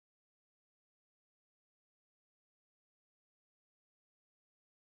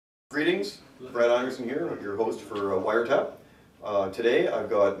Greetings, Brad Anderson here, your host for Wiretap. Today I've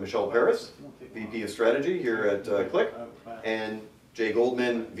got Michelle Paris, VP of Strategy here at Klick, and Jay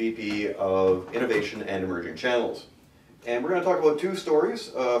Goldman, VP of Innovation and Emerging Channels. And we're going to talk about two stories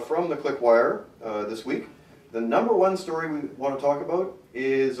from the Klick Wire this week. The number one story we want to talk about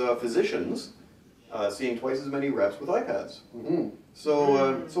is physicians seeing twice as many reps with iPads.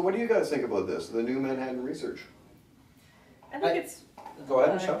 So what do you guys think about this, the new Manhattan research? I think it's... Go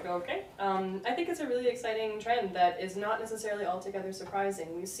ahead, Michelle. Okay. I think it's a really exciting trend that is not necessarily altogether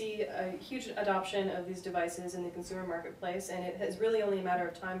surprising. We see a huge adoption of these devices in the consumer marketplace, and it is really only a matter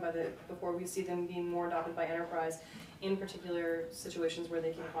of time before we see them being more adopted by enterprise in particular situations where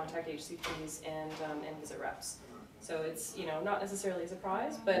they can contact HCPs and visit reps. So it's, not necessarily a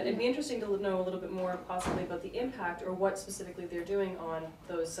surprise, but it'd be interesting to know a little bit more possibly about the impact or what specifically they're doing on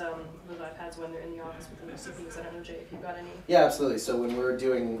those iPads when they're in the office with the HCPs. I don't know, Jay, if you've got any. Yeah, absolutely. So when we're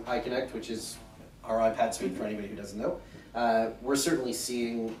doing iConnect, which is our iPad suite for anybody who doesn't know, we're certainly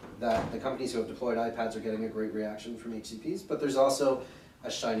seeing that the companies who have deployed iPads are getting a great reaction from HCPs, but there's also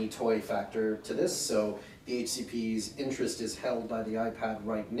a shiny toy factor to this. So the HCP's interest is held by the iPad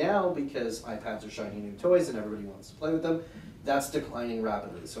right now because iPads are shiny new toys and everybody wants to play with them. That's declining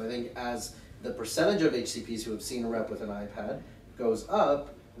rapidly. So I think as the percentage of HCPs who have seen a rep with an iPad goes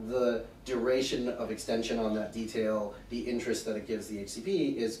up, the duration of extension on that detail, the interest that it gives the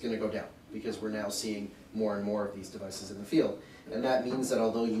HCP is going to go down because we're now seeing more and more of these devices in the field. And that means that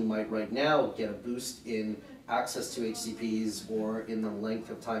although you might right now get a boost in access to HCPs or in the length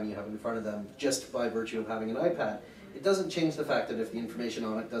of time you have in front of them just by virtue of having an iPad, it doesn't change the fact that if the information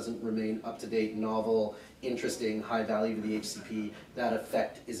on it doesn't remain up-to-date, novel, interesting, high value to the HCP, that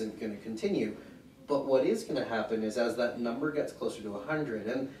effect isn't going to continue. But what is going to happen is as that number gets closer to 100,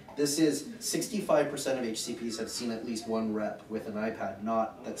 and this is 65% of HCPs have seen at least one rep with an iPad,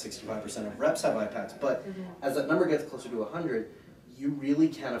 not that 65% of reps have iPads, but as that number gets closer to 100, you really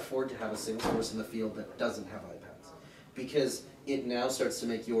can't afford to have a sales force in the field that doesn't have iPads, because it now starts to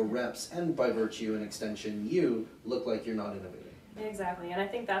make your reps, and by virtue and extension you, look like you're not innovating. Exactly, and I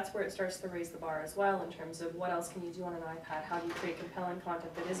think that's where it starts to raise the bar as well in terms of what else can you do on an iPad, how do you create compelling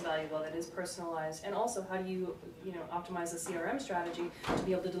content that is valuable, that is personalized, and also how do you, optimize a CRM strategy to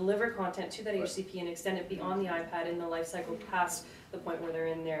be able to deliver content to that HCP and extend it beyond the iPad in the life cycle past the point where they're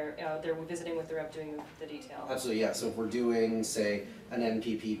in there, they're visiting with the rep doing the detail. Absolutely, yeah. So if we're doing, say, an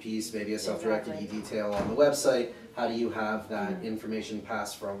NPP piece, maybe a self-directed e-detail on the website, how do you have that information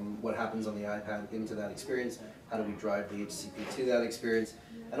pass from what happens on the iPad into that experience? How do we drive the HCP to that experience?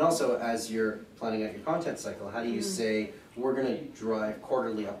 And also, as you're planning out your content cycle, how do you say, we're going to drive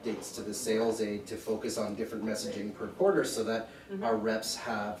quarterly updates to the sales aid to focus on different messaging per quarter so that our reps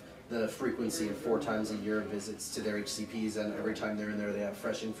have the frequency of 4 times a year visits to their HCPs, and every time they're in there they have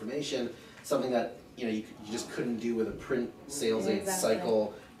fresh information, something that you just couldn't do with a print sales aid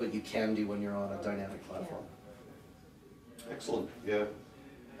cycle, but you can do when you're on a dynamic platform. Excellent, yeah.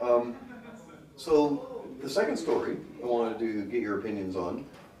 So the second story I wanted to get your opinions on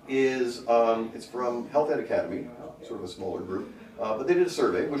is, it's from Health Ed Academy, sort of a smaller group, but they did a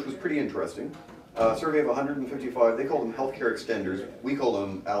survey which was pretty interesting. A survey of 155, they call them healthcare extenders, we call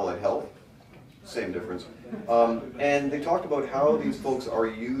them allied health, same difference. And they talked about how these folks are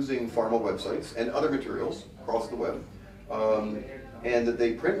using pharma websites and other materials across the web, and that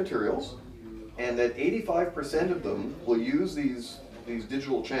they print materials, and that 85% of them will use these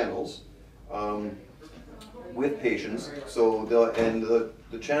digital channels with patients. So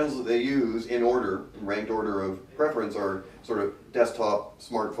the channels that they use in order, ranked order of preference, are sort of desktop,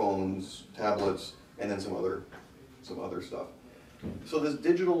 smartphones, tablets, and then some other stuff. So this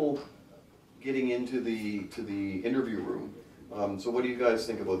digital getting into the interview room. So what do you guys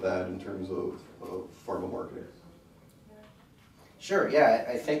think about that in terms of pharma marketing? Sure, yeah,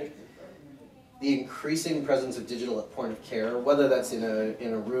 I think the increasing presence of digital at point of care, whether that's in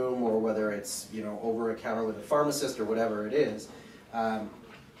a room or whether it's over a counter with a pharmacist or whatever it is,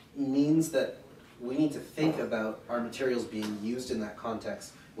 means that we need to think about our materials being used in that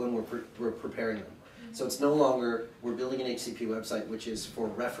context when we're preparing them. So it's no longer we're building an HCP website which is for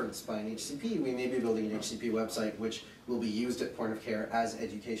reference by an HCP. We may be building an HCP website which will be used at point of care as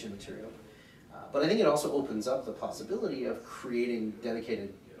education material. But I think it also opens up the possibility of creating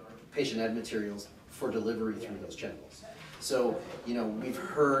dedicated patient ed materials for delivery through those channels. So, we've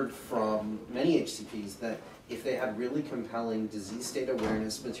heard from many HCPs that if they had really compelling disease state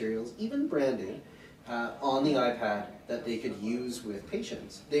awareness materials, even branded, on the iPad that they could use with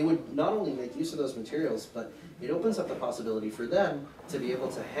patients. They would not only make use of those materials, but it opens up the possibility for them to be able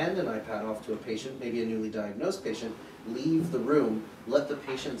to hand an iPad off to a patient, maybe a newly diagnosed patient, leave the room, let the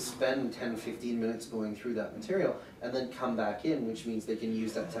patient spend 10, 15 minutes going through that material, and then come back in, which means they can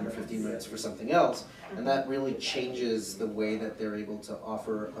use that 10 or 15 minutes for something else. And that really changes the way that they're able to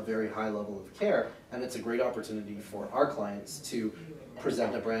offer a very high level of care. And it's a great opportunity for our clients to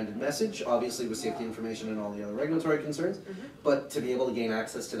present a branded message, obviously with safety information and all the other regulatory concerns, but to be able to gain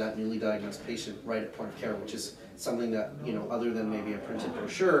access to that newly diagnosed patient right at point of care, which is something that, you know, other than maybe a printed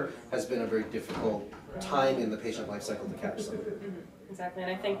brochure, has been a very difficult time in the patient life cycle to catch them. Exactly,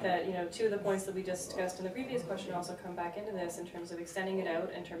 and I think that, you know, two of the points that we discussed in the previous question also come back into this in terms of extending it out,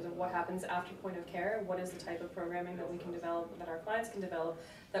 in terms of what happens after point of care, what is the type of programming that we can develop, that our clients can develop,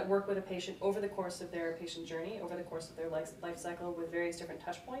 that work with a patient over the course of their patient journey, over the course of their life cycle with various different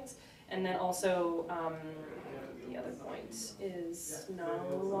touch points. And then also, the other point is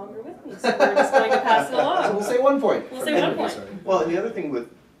no longer with me, so we're just going to pass it along. So we'll say one point. We'll say one point. Well, and the other thing with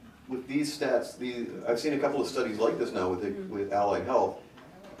these stats, I've seen a couple of studies like this now with Allied Health.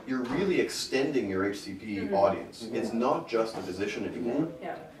 You're really extending your HCP audience. It's not just the physician anymore.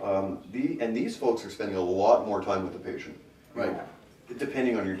 Yeah. And these folks are spending a lot more time with the patient. Right.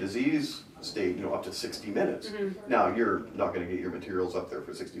 Depending on your disease state, you know, up to 60 minutes. Now, you're not going to get your materials up there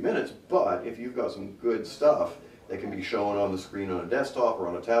for 60 minutes, but if you've got some good stuff that can be shown on the screen on a desktop or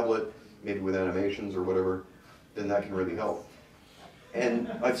on a tablet, maybe with animations or whatever, then that can really help. And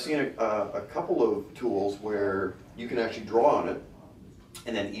I've seen a couple of tools where you can actually draw on it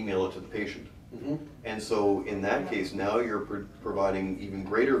and then email it to the patient. And so in that case, now you're providing even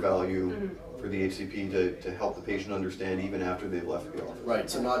greater value for the HCP to help the patient understand even after they've left the office. Right,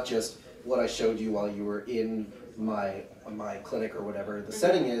 so not just what I showed you while you were in my clinic or whatever the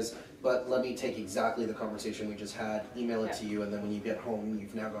setting is, but let me take exactly the conversation we just had, email it to you, and then when you get home,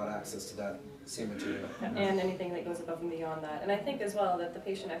 you've now got access to that same material. And anything that goes above and beyond that. And I think as well that the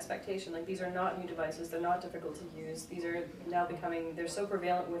patient expectation, like these are not new devices, they're not difficult to use, these are now becoming, they're so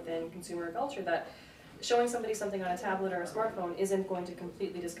prevalent within consumer culture that showing somebody something on a tablet or a smartphone isn't going to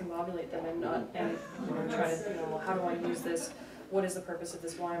completely discombobulate them and try to, you know, how do I use this? What is the purpose of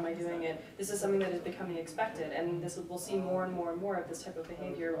this? Why am I doing it? This is something that is becoming expected, and we'll see more and more and more of this type of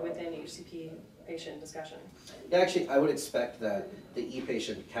behavior within HCP patient discussion. Yeah, actually, I would expect that the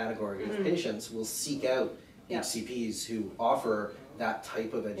e-patient category of patients will seek out HCPs who offer that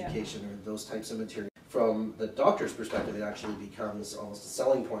type of education or those types of material. From the doctor's perspective, it actually becomes almost a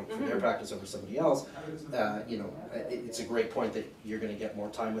selling point for their practice over somebody else. You know, it's a great point that you're going to get more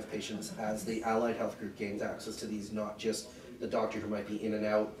time with patients as the Allied Health Group gains access to these, not just the doctor who might be in and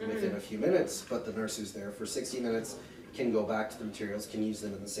out within a few minutes, but the nurse who's there for 60 minutes can go back to the materials, can use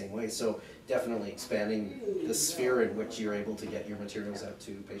them in the same way. So definitely expanding the sphere in which you're able to get your materials out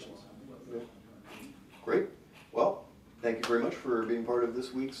to patients. Great. Well, thank you very much for being part of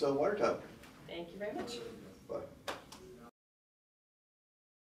this week's Wiretap. Thank you very much. Bye.